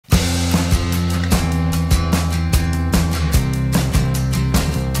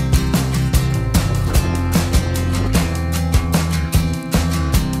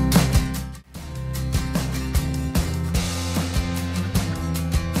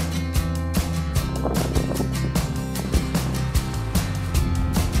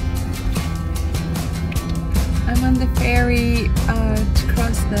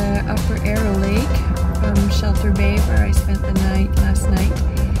the Upper Arrow Lake from Shelter Bay, where I spent the night last night.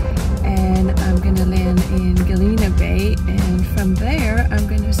 And I'm gonna land in Galena Bay, and from there I'm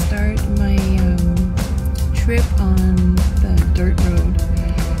gonna start my trip on the dirt road,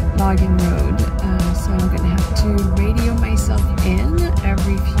 logging road. So I'm gonna have to radio myself in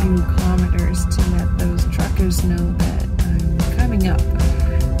every few kilometers to let those truckers know that I'm coming up,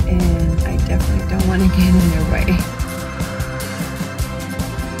 and I definitely don't want to get in their way.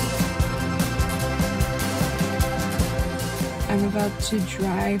 I'm about to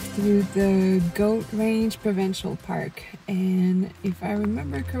drive through the Goat Range Provincial Park, and if I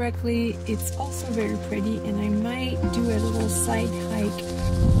remember correctly, it's also very pretty, and I might do a little side hike.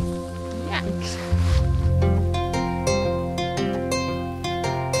 Yikes.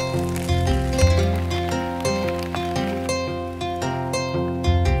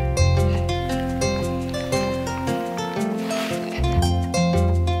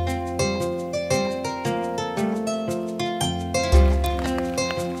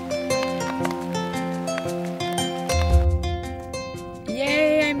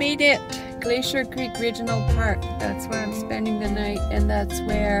 Made it! Glacier Creek Regional Park. That's where I'm spending the night, and that's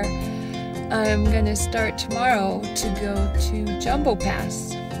where I'm gonna start tomorrow to go to Jumbo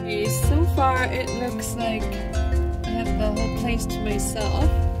Pass. Okay, so far it looks like I have the whole place to myself,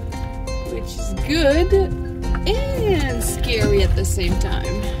 which is good and scary at the same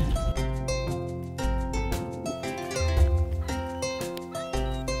time.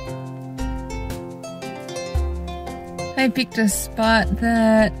 I picked a spot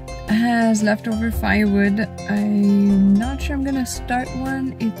that has leftover firewood. I'm not sure I'm gonna start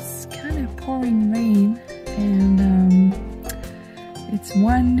one. It's kind of pouring rain, and it's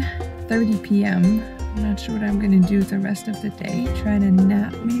 1:30 p.m. I'm not sure what I'm gonna do the rest of the day. Try to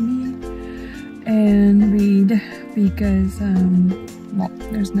nap maybe and read, because well,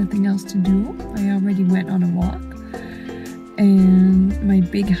 there's nothing else to do. I already went on a walk, and my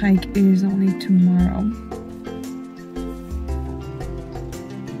big hike is only tomorrow.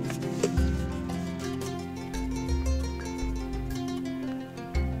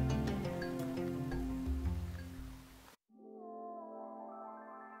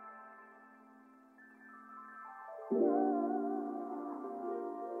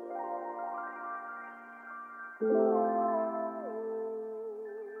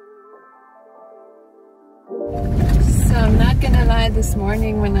 So I'm not gonna lie, this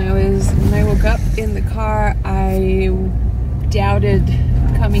morning when I woke up in the car, I doubted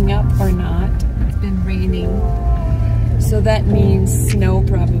coming up or not. It's been raining, so that means snow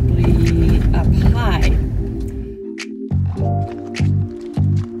probably up high.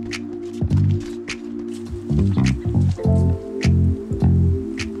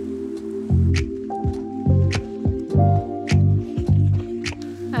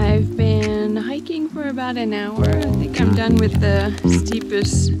 I've been hiking for about an hour. I think I'm done with the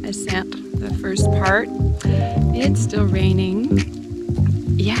steepest ascent, the first part. It's still raining.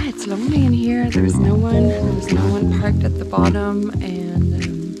 Yeah, it's lonely in here. There was no one parked at the bottom,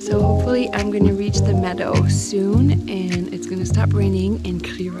 and so hopefully I'm gonna reach the meadow soon, and it's gonna stop raining and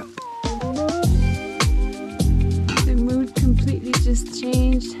clear up. The mood completely just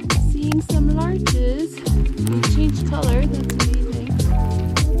changed. Seeing some larches, they changed color. That's amazing.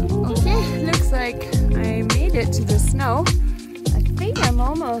 Okay, looks like I made it to the snow. I think I'm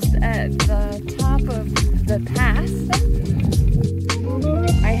almost at the top of the pass.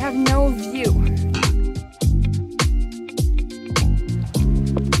 I have no view.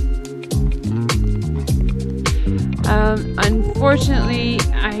 Unfortunately,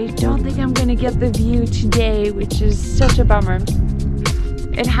 I don't think I'm gonna get the view today, which is such a bummer.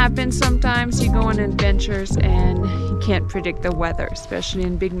 It happens sometimes. You go on adventures and you can't predict the weather, especially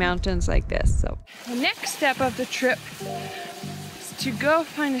in big mountains like this. So the next step of the trip is to go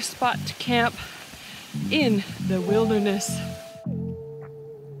find a spot to camp in the wilderness.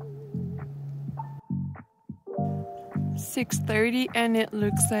 6:30, and it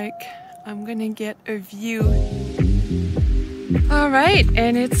looks like I'm gonna get a view. All right,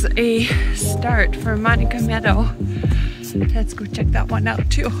 and it's a start for Monica Meadow. Let's go check that one out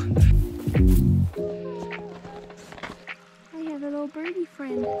too. I have a little birdie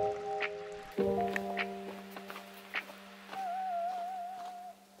friend.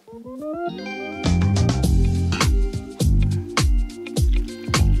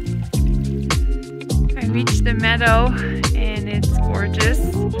 I reached the meadow, and it's gorgeous.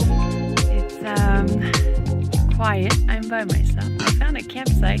 It's quiet. I'm by myself. I found a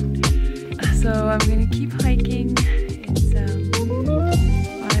campsite, so I'm gonna keep hiking.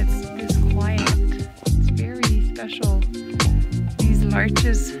 It's quiet. It's very special. These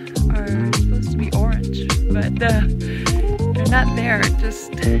larches are supposed to be orange, but they're not there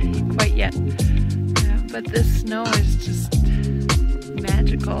just quite yet. But this snow is just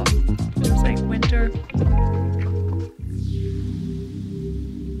magical. Feels like winter.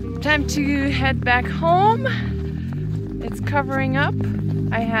 Time to head back home. It's covering up.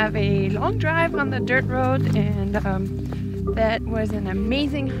 I have a long drive on the dirt road, and that was an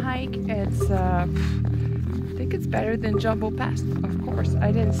amazing hike. It's I think it's better than Jumbo Pass, of course.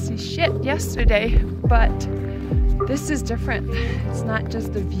 I didn't see shit yesterday, but this is different. It's not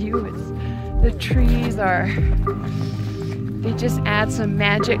just the view, it's the trees they just add some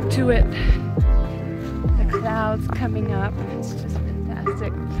magic to it. The clouds coming up, it's just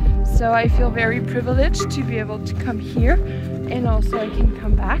fantastic. So I feel very privileged to be able to come here, and also I can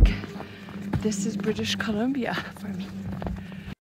come back. This is British Columbia for me.